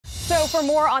So for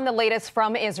more on the latest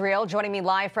from Israel, joining me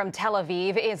live from Tel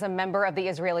Aviv is a member of the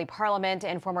Israeli parliament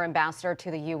and former ambassador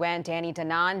to the UN,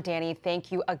 Danon. Danny,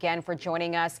 thank you again for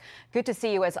joining us. Good to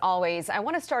see you as always. I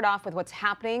want to start off with what's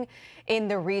happening in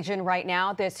the region right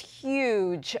now. This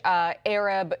huge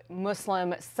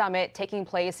Arab-Muslim summit taking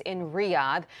place in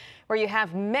Riyadh, where you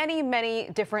have many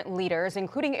different leaders,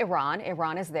 including Iran.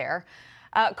 Iran is there,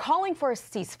 calling for a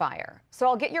ceasefire. So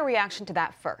I'll get your reaction to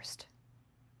that first.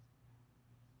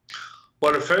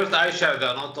 Well, first, Aisha, they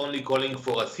are not only calling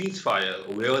for a ceasefire.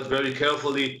 We heard very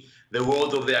carefully the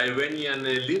word of the Iranian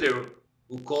leader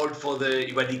who called for the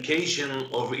eradication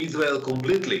of Israel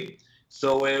completely.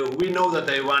 So we know that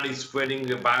Iran is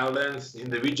spreading violence in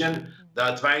the region. They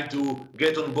are trying to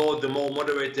get on board the more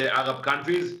moderate Arab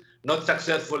countries, not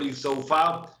successfully so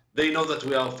far. They know that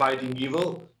we are fighting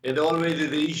evil, and always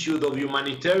the issue of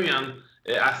humanitarian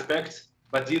aspects.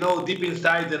 But, you know, deep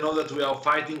inside, they know that we are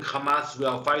fighting Hamas, we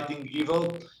are fighting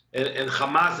evil, and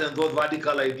Hamas and those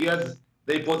radical ideas,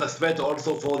 they pose a threat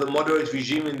also for the moderate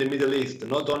regime in the Middle East,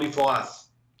 not only for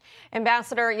us.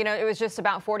 Ambassador, you know, it was just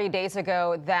about 40 days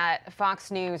ago that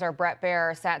Fox News, or Bret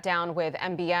Baier, sat down with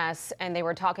MBS, and they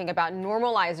were talking about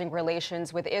normalizing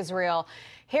relations with Israel.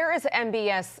 Here is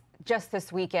MBS just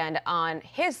this weekend on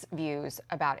his views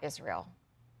about Israel.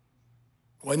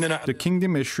 The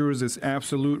kingdom assures its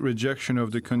absolute rejection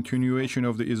of the continuation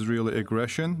of the Israeli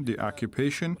aggression, the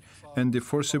occupation, and the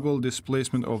forcible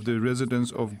displacement of the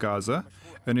residents of Gaza,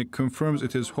 and it confirms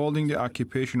it is holding the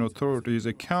occupation authorities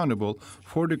accountable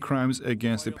for the crimes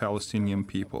against the Palestinian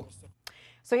people.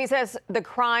 So he says the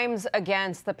crimes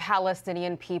against the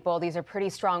Palestinian people, these are pretty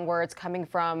strong words coming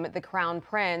from the Crown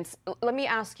Prince. Let me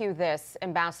ask you this,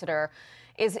 Ambassador.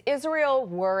 Is Israel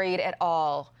worried at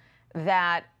all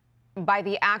that by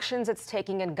the actions it's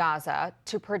taking in Gaza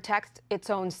to protect its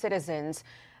own citizens,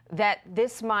 that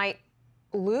this might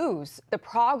lose the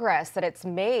progress that it's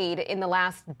made in the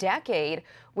last decade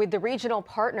with the regional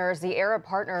partners, the Arab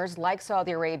partners like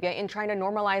Saudi Arabia, in trying to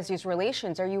normalize these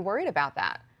relations? Are you worried about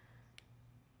that?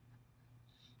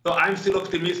 So I'm still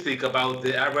optimistic about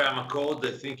the Abraham Accord.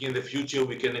 I think in the future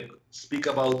we can speak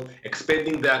about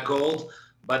expanding the accord.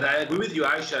 But I agree with you,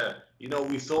 Aisha. You know,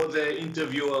 we saw the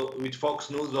interview with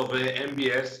Fox News of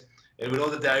MBS, and we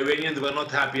know that the Iranians were not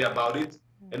happy about it.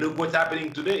 And look what's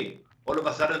happening today. All of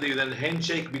a sudden, there's a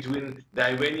handshake between the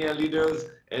Iranian leaders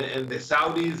and the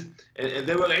Saudis, and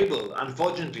they were able,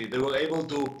 unfortunately, they were able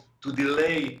to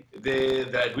delay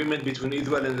the agreement between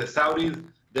Israel and the Saudis.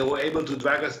 They were able to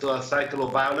drag us to a cycle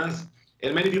of violence.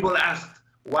 And many people asked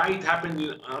why it happened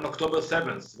on October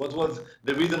 7th. What was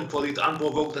the reason for this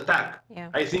unprovoked attack? Yeah.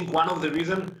 I think one of the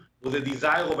reasons was the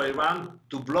desire of Iran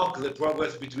to block the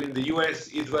progress between the U.S.,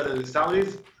 Israel, and the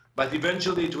Saudis, but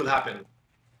eventually it will happen.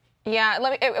 Yeah,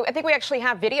 I think we actually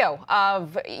have video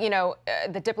of, you know,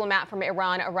 the diplomat from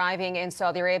Iran arriving in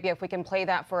Saudi Arabia, if we can play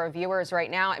that for our viewers right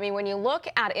now. I mean, when you look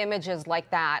at images like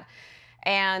that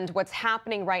and what's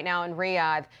happening right now in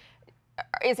Riyadh,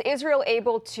 is Israel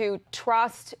able to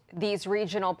trust these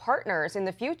regional partners in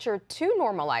the future to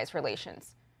normalize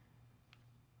relations?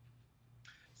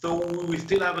 So we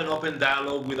still have an open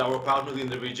dialogue with our partners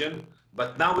in the region,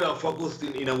 but now we are focused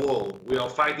in a war. We are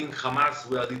fighting Hamas.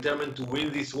 We are determined to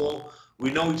win this war.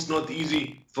 We know it's not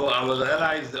easy for our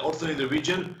allies also in the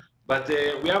region, but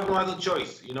we have no other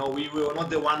choice. You know, we were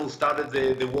not the one who started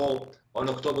the war on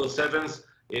October 7th.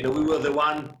 You know, we were the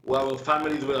one where our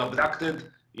families were abducted.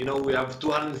 You know, we have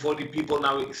 240 people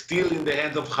now still in the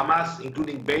hands of Hamas,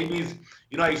 including babies.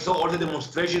 You know, I saw all the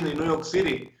demonstrations in New York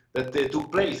City that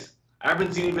took place. I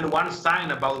haven't seen even one sign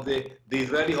about the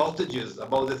Israeli hostages,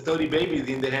 about the 30 babies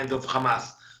in the hands of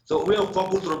Hamas. So we are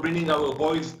focused on bringing our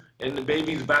boys and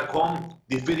babies back home,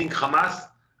 defeating Hamas.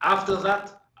 After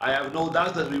that, I have no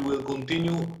doubt that we will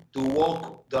continue to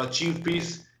work to achieve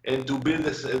peace and to build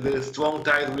the strong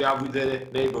ties we have with the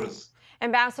neighbors.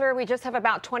 Ambassador, we just have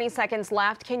about 20 seconds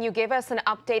left. Can you give us an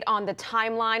update on the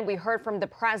timeline? We heard from the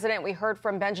president. We heard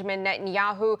from Benjamin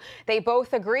Netanyahu. They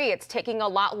both agree it's taking a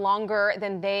lot longer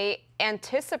than they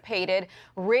anticipated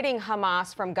ridding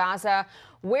Hamas from Gaza.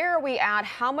 Where are we at?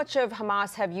 How much of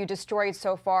Hamas have you destroyed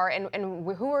so far? And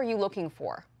who are you looking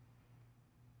for?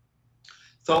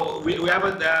 So we have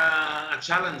a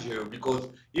challenge here, because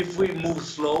if we move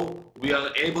slow, we are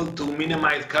able to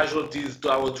minimize casualties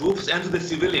to our troops and to the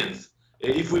civilians.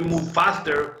 If we move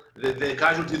faster, the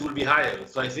casualties will be higher.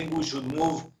 So I think we should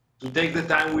move to take the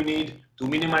time we need to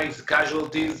minimize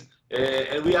casualties,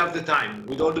 and we have the time.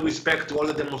 With all the respect to all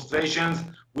the demonstrations,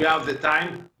 we have the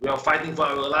time. We are fighting for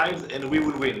our lives, and we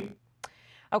will win.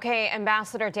 Okay,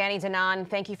 Ambassador Danny Danon,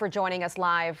 thank you for joining us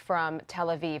live from Tel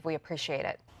Aviv. We appreciate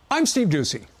it. I'm Steve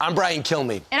Doocy. I'm Brian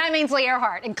Kilmeade. And I'm Ainsley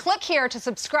Earhart. And click here to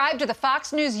subscribe to the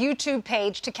Fox News YouTube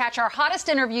page to catch our hottest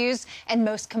interviews and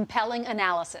most compelling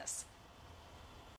analysis.